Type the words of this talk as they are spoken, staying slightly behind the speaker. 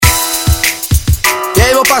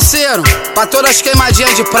parceiro, pra todas as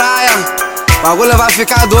queimadinhas de praia. O bagulho vai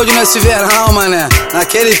ficar doido nesse verão, mané,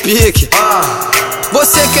 naquele pique.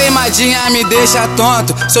 Você queimadinha me deixa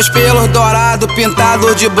tonto, seus pelos dourados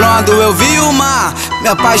pintados de brondo. Eu vi o mar, me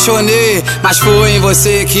apaixonei, mas foi em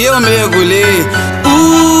você que eu mergulhei.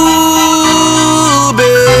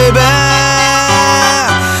 Baby,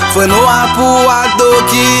 foi no arpoador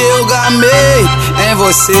que eu gamei em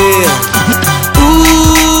você.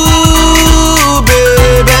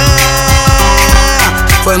 Baby,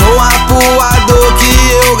 foi no arpoador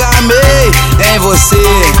que eu gamei em você.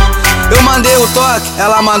 Eu mandei o toque,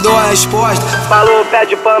 ela mandou a resposta. Falou,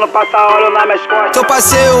 pede pano, passa óleo nas minhas costas. Eu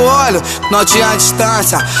passei o óleo, não tinha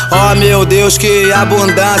distância. Oh meu Deus, que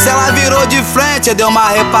abundância. Ela virou de frente, eu dei uma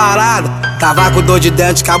reparada. Tava com dor de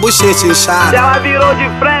dente, com a bochecha inchada. Ela virou de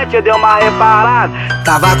frente, eu dei uma reparada.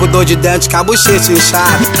 Tava com dor de dente, com a bochecha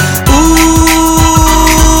inchada.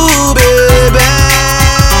 Baby,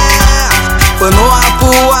 foi no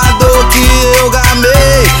arpoador que eu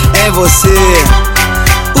gamei em você.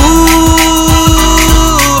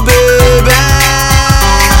 Baby,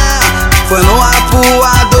 foi no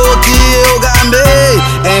arpoador que eu gamei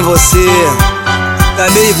em você.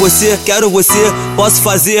 Gamei você, quero você, posso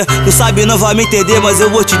fazer. Tu sabe, não vai me entender, mas eu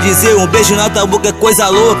vou te dizer. Um beijo na tua boca é coisa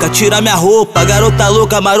louca. Tira minha roupa, garota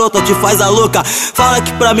louca, marota, te faz a louca. Fala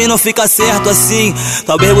que pra mim não fica certo assim.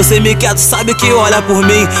 Talvez você me quer, tu sabe que olha por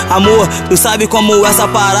mim. Amor, tu sabe como essa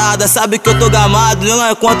parada. Sabe que eu tô gamado, não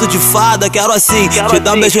é conto de fada. Quero assim, te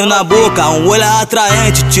dar um beijo na boca, um olhar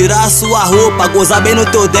atraente, tirar a sua roupa, gozar bem no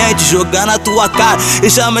teu dente, jogar na tua cara e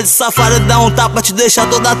chama de safada, dar um tapa, te deixar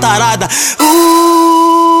toda tarada.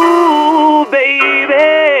 Baby,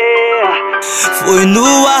 foi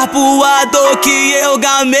no arpoador que eu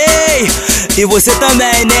gamei, e você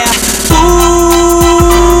também, né?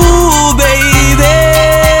 Baby,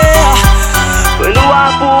 foi no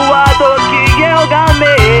arpoador